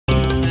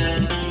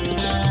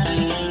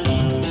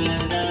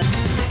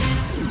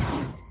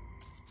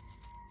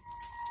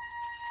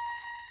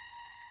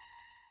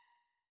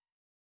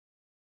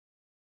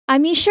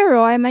I'm Isha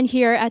Roy. I'm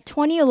here at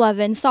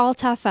 2011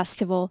 SALTAF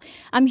Festival.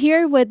 I'm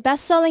here with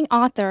best-selling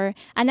author,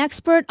 an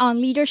expert on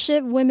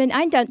leadership, women,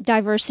 and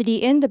diversity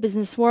in the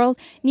business world,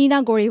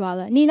 Nina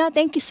Godiwalla. Nina,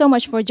 thank you so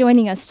much for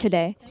joining us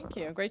today. Thank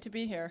you. Great to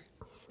be here.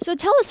 So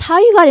tell us how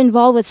you got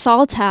involved with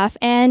SALTAF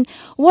and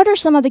what are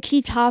some of the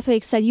key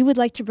topics that you would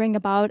like to bring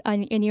about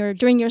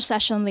during your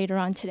session later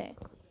on today?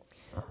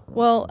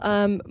 Well,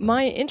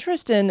 my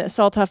interest in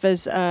SALTAF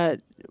is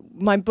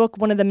my book.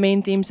 One of the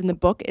main themes in the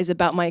book is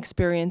about my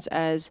experience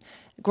as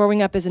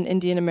growing up as an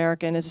Indian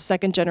American, as a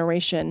second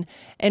generation,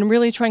 and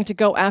really trying to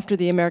go after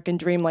the American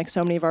dream like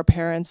so many of our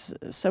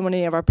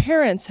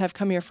parents have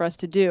come here for us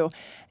to do.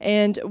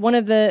 And one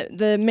of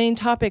the main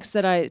topics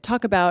that I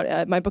talk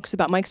about, my book's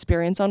about my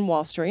experience on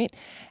Wall Street,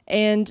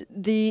 and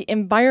the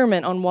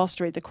environment on Wall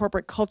Street, the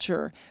corporate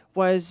culture,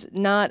 was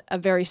not a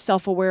very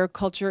self-aware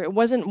culture. It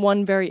wasn't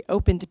one very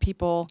open to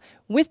people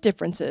with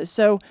differences.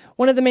 So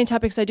one of the main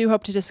topics I do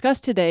hope to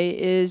discuss today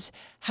is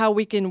how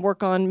we can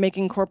work on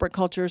making corporate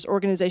cultures,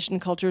 organization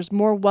cultures,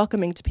 more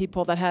welcoming to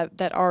people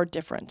that are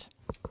different.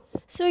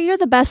 So you're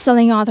the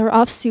best-selling author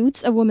of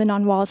Suits, A Woman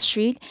on Wall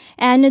Street,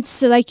 and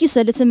it's, like you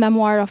said, it's a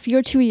memoir of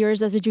your 2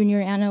 years as a junior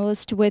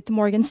analyst with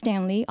Morgan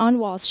Stanley on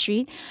Wall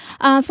Street.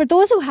 For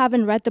those who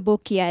haven't read the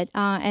book yet,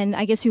 and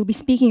I guess you'll be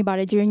speaking about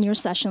it during your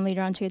session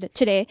later on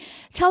today,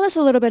 tell us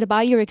a little bit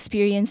about your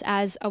experience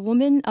as a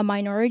woman, a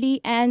minority,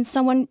 and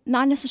someone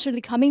not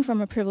necessarily coming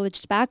from a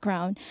privileged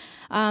background,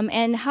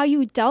 and how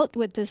you dealt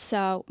with this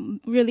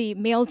really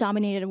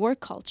male-dominated work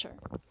culture.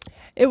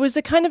 It was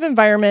the kind of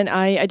environment,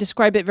 I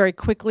describe it very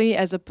quickly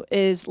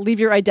as leave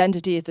your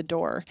identity at the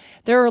door.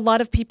 There are a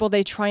lot of people,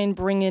 they try and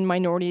bring in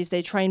minorities,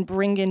 they try and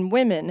bring in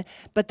women,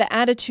 but the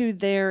attitude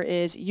there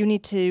is you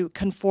need to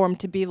conform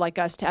to be like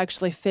us to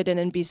actually fit in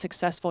and be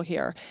successful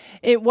here.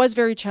 It was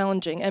very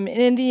challenging. And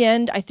in the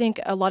end, I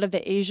think a lot of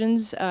the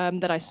Asians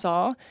that I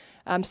saw,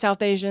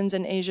 South Asians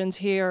and Asians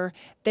here,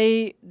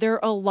 there are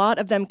a lot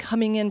of them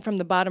coming in from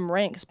the bottom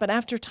ranks, but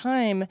after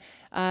time,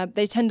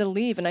 they tend to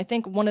leave. And I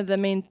think one of the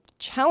main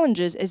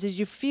challenges is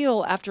you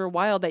feel after a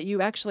while that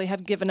you actually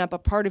have given up a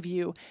part of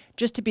you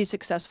just to be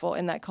successful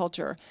in that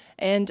culture.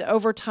 And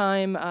over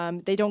time,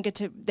 they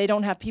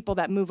don't have people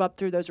that move up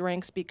through those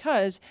ranks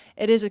because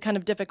it is a kind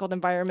of difficult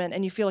environment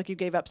and you feel like you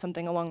gave up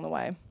something along the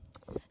way.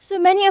 So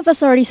many of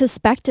us already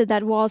suspected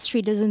that Wall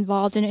Street is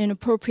involved in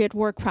inappropriate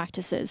work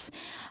practices.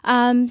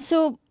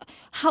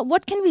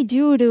 What can we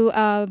do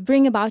to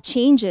bring about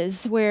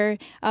changes where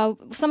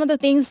some of the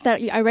things that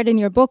I read in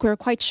your book were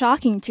quite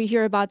shocking to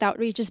hear about the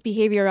outrageous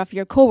behavior of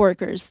your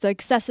coworkers, the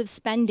excessive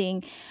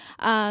spending,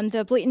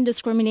 the blatant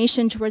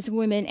discrimination towards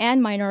women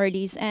and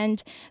minorities,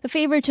 and the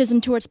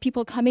favoritism towards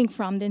people coming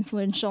from the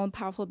influential and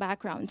powerful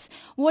backgrounds.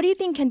 What do you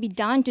think can be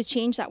done to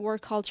change that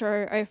work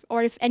culture,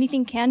 or if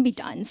anything can be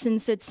done,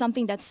 since it's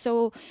something that's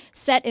so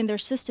set in their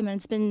system and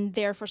it's been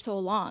there for so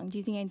long? Do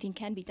you think anything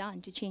can be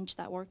done to change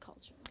that work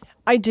culture?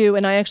 I do,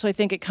 and I actually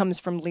think it comes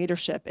from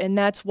leadership, and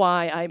that's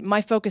why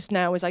my focus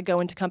now is I go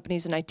into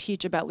companies and I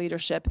teach about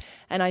leadership,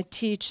 and I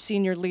teach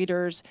senior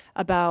leaders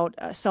about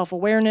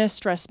self-awareness,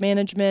 stress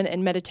management,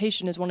 and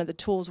meditation is one of the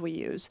tools we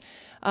use.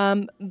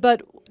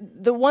 But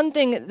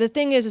the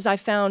thing is I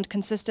found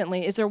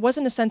consistently is there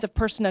wasn't a sense of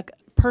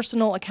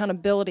personal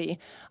accountability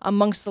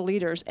amongst the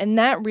leaders, and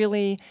that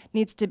really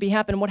needs to be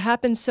happen. What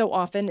happens so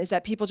often is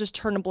that people just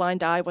turn a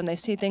blind eye when they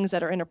see things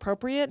that are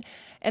inappropriate,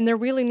 and there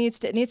really needs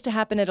to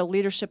happen at a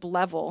leadership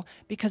level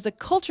because the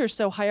culture is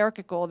so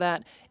hierarchical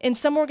that in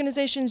some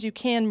organizations you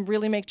can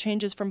really make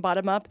changes from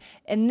bottom up.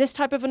 In this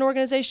type of an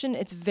organization,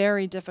 it's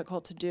very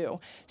difficult to do.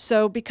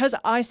 So because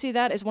I see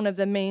that as one of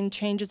the main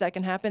changes that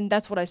can happen,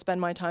 that's what I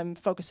spend my time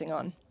focusing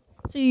on.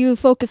 So you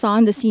focus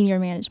on the senior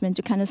management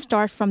to kind of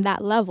start from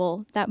that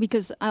level,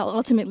 because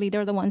ultimately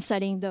they're the ones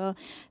setting the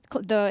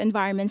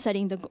environment,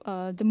 setting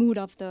the mood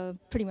of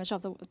pretty much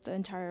of the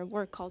entire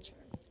work culture.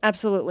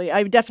 Absolutely.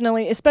 I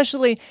definitely,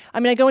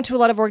 I go into a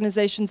lot of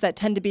organizations that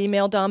tend to be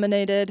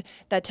male-dominated,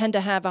 that tend to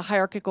have a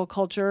hierarchical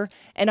culture,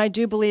 and I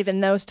do believe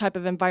in those type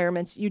of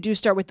environments, you do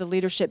start with the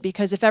leadership,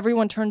 because if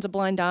everyone turns a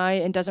blind eye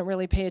and doesn't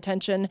really pay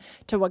attention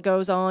to what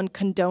goes on,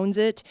 condones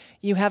it,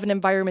 you have an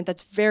environment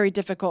that's very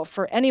difficult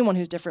for anyone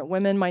who's different,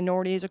 women,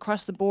 minorities,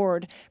 across the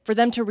board, for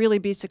them to really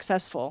be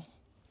successful.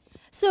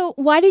 So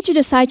why did you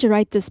decide to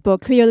write this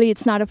book? Clearly,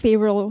 it's not a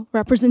favorable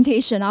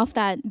representation of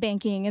that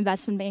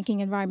investment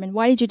banking environment.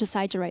 Why did you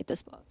decide to write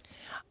this book?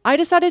 I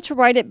decided to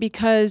write it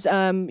because,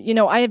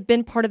 I have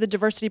been part of the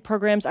diversity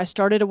programs. I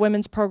started a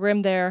women's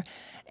program there.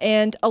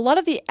 And a lot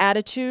of the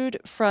attitude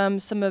from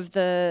some of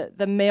the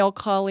male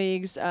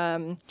colleagues,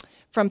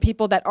 from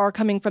people that are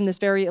coming from this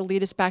very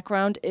elitist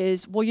background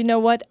is, well, you know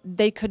what,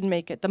 they couldn't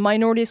make it. The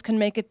minorities couldn't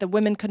make it, the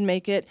women couldn't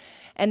make it,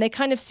 and they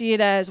kind of see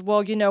it as,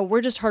 well, we're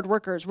just hard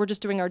workers, we're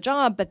just doing our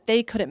job, but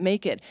they couldn't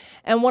make it.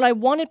 And what I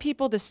wanted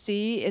people to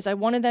see is I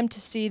wanted them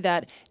to see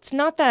that it's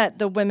not that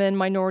the women,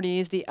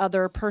 minorities, the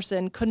other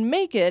person couldn't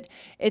make it,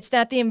 it's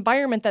that the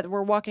environment that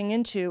we're walking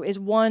into is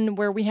one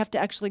where we have to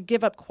actually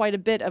give up quite a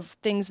bit of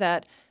things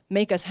that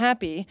make us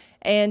happy,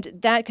 and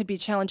that could be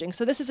challenging.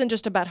 So this isn't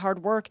just about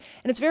hard work,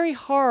 and it's very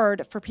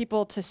hard for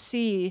people to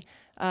see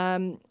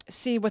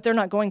what they're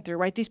not going through,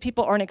 right? These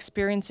people aren't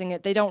experiencing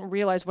it. They don't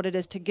realize what it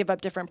is to give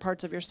up different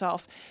parts of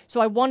yourself.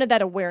 So I wanted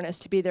that awareness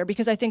to be there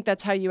because I think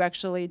that's how you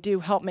actually do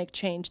help make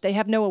change. They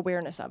have no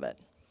awareness of it.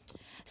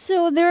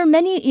 So there are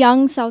many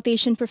young South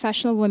Asian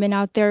professional women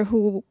out there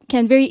who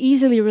can very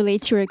easily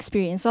relate to your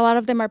experience. A lot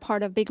of them are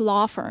part of big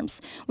law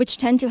firms, which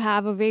tend to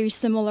have a very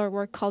similar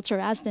work culture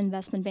as the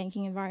investment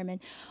banking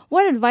environment.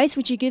 What advice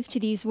would you give to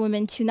these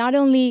women to not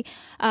only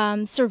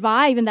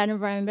survive in that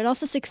environment, but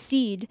also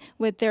succeed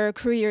with their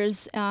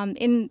careers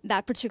in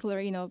that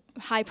particular,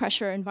 high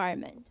pressure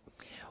environment?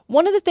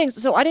 One of the things,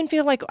 so I didn't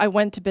feel like I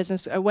went into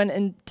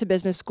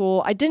business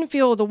school.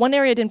 The one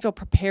area I didn't feel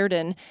prepared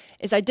in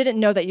is I didn't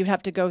know that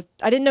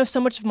I didn't know so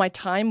much of my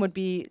time would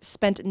be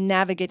spent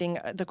navigating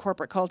the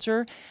corporate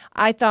culture.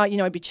 I thought,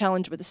 I'd be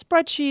challenged with the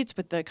spreadsheets,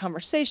 with the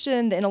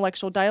conversation, the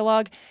intellectual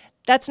dialogue.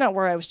 That's not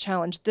where I was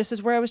challenged. This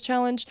is where I was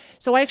challenged.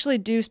 So I actually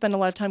do spend a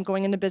lot of time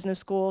going into business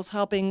schools,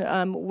 helping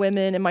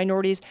women and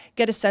minorities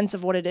get a sense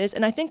of what it is.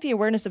 And I think the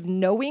awareness of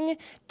knowing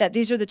that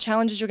these are the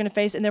challenges you're going to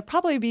face, and they'll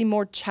probably be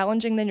more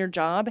challenging than your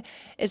job,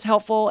 is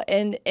helpful.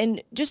 And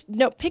just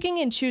picking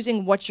and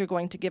choosing what you're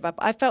going to give up.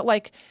 I felt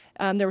like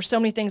there were so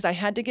many things I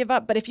had to give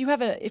up, but if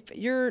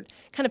you're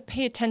kind of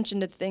pay attention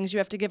to the things you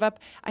have to give up,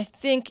 I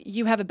think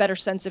you have a better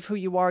sense of who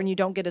you are and you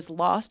don't get as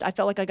lost. I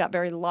felt like I got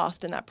very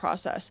lost in that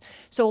process.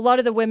 So a lot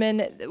of the women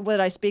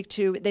that I speak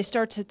to, they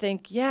start to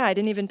think, yeah, I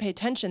didn't even pay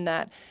attention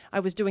that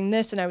I was doing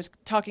this and I was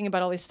talking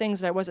about all these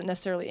things that I wasn't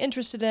necessarily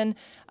interested in,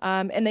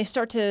 and they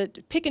start to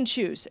pick and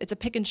choose. It's a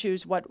pick and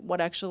choose what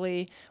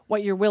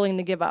you're willing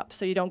to give up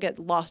so you don't get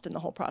lost in the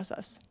whole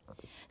process.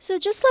 So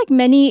just like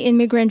many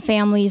immigrant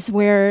families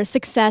where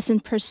success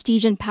and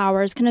prestige and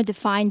power is kind of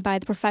defined by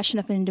the profession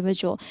of an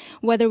individual,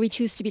 whether we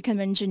choose to become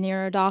an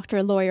engineer, a doctor,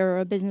 a lawyer, or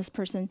a business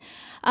person,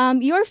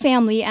 your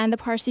family and the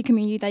Parsi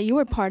community that you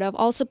were part of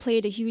also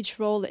played a huge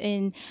role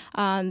in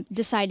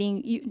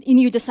deciding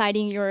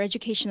your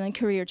educational and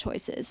career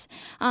choices.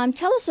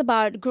 Tell us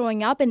about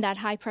growing up in that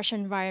high pressure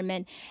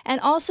environment,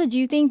 and also do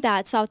you think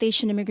that South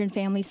Asian immigrant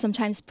families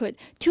sometimes put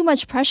too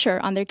much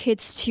pressure on their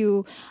kids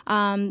to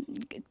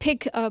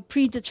pick a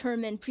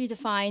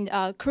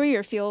predefined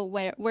career field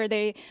where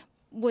they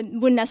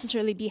wouldn't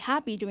necessarily be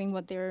happy doing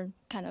what they're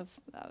kind of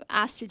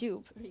asked to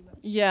do, pretty much.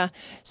 Yeah.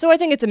 So I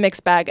think it's a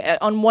mixed bag.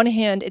 On one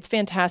hand, it's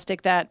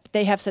fantastic that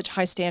they have such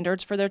high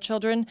standards for their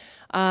children.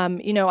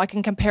 I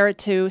can compare it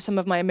to some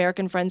of my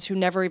American friends who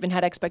never even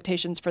had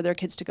expectations for their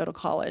kids to go to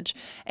college,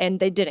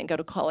 and they didn't go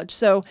to college.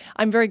 So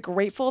I'm very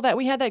grateful that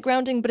we had that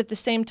grounding, but at the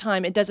same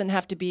time, it doesn't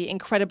have to be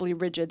incredibly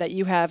rigid that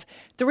you have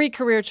 3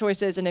 career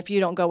choices, and if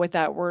you don't go with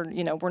that, we're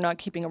not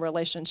keeping a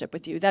relationship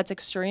with you. That's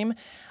extreme.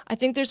 I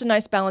think there's a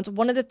nice balance.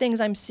 One of the things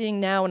I'm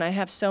seeing now, and I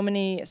have so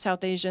many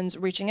South Asians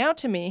reaching out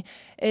to me,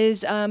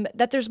 is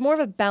that there's more of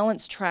a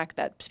balanced track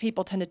that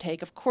people tend to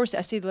take. Of course,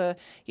 I see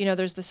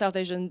there's the South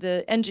Asian,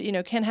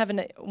 can't have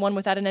one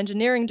without an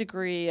engineering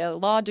degree, a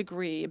law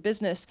degree, a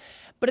business.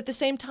 But at the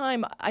same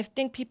time, I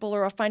think people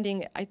are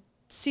finding, I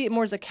see it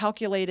more as a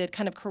calculated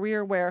kind of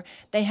career where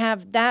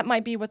that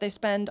might be what they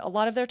spend a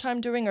lot of their time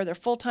doing or their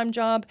full-time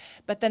job,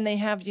 but then they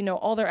have,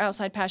 all their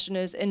outside passion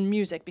is in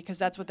music because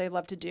that's what they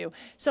love to do.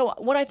 So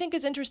what I think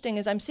is interesting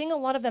is I'm seeing a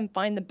lot of them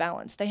find the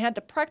balance. They had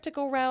the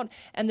practical route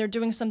and they're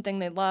doing something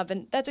they love,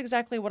 and that's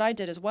exactly what I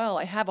did as well.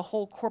 I have a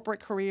whole corporate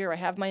career. I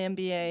have my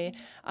MBA.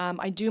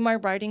 I do my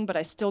writing, but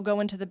I still go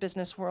into the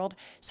business world.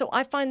 So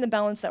I find the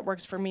balance that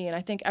works for me, and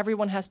I think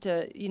everyone has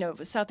to,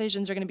 South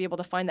Asians are going to be able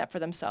to find that for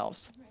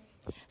themselves.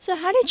 So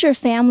how did your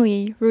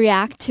family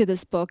react to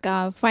this book,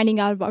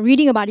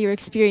 reading about your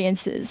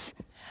experiences?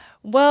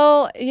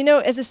 Well,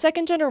 as a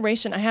second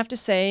generation, I have to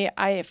say,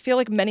 I feel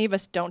like many of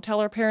us don't tell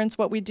our parents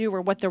what we do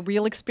or what the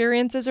real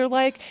experiences are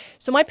like.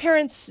 So my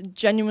parents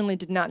genuinely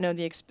did not know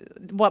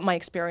what my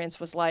experience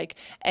was like.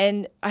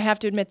 And I have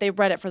to admit, they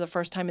read it for the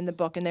first time in the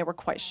book and they were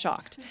quite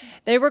shocked.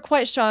 They were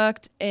quite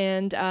shocked.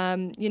 And,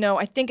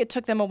 I think it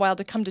took them a while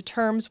to come to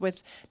terms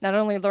with not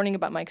only learning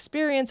about my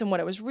experience and what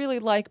it was really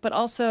like, but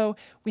also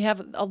we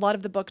have a lot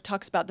of the book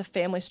talks about the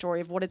family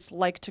story of what it's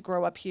like to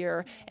grow up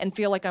here and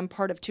feel like I'm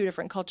part of 2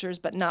 different cultures,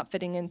 but not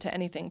fitting into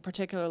anything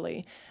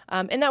particularly.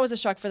 And that was a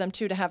shock for them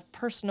too, to have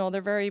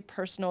they're very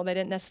personal. They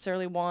didn't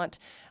necessarily want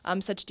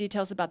such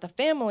details about the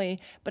family,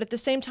 but at the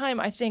same time,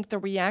 I think the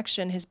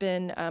reaction has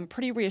been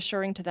pretty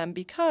reassuring to them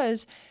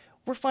because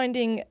we're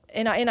finding,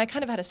 and I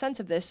kind of had a sense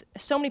of this,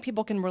 so many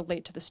people can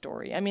relate to the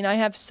story. I mean, I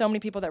have so many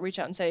people that reach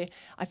out and say,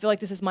 I feel like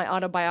this is my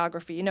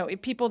autobiography.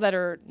 People that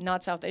are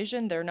not South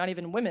Asian, they're not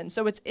even women.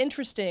 So it's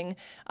interesting.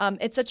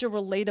 It's such a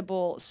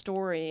relatable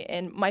story.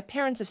 And my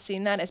parents have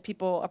seen that as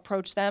people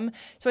approach them.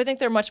 So I think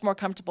they're much more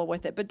comfortable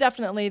with it. But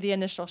definitely the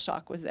initial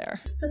shock was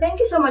there. So thank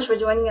you so much for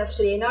joining us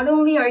today. Not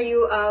only are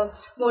you a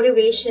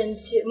motivation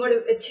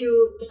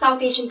to the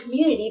South Asian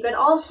community, but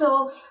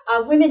also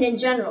women in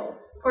general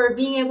for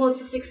being able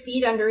to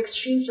succeed under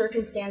extreme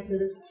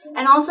circumstances,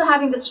 and also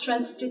having the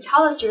strength to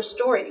tell us your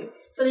story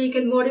so that you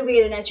can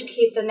motivate and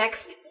educate the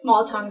next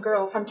small town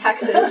girl from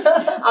Texas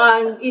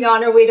on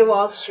her way to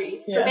Wall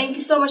Street. So thank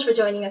you so much for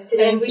joining us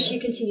today, and wish you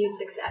continued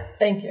success.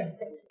 Thank you.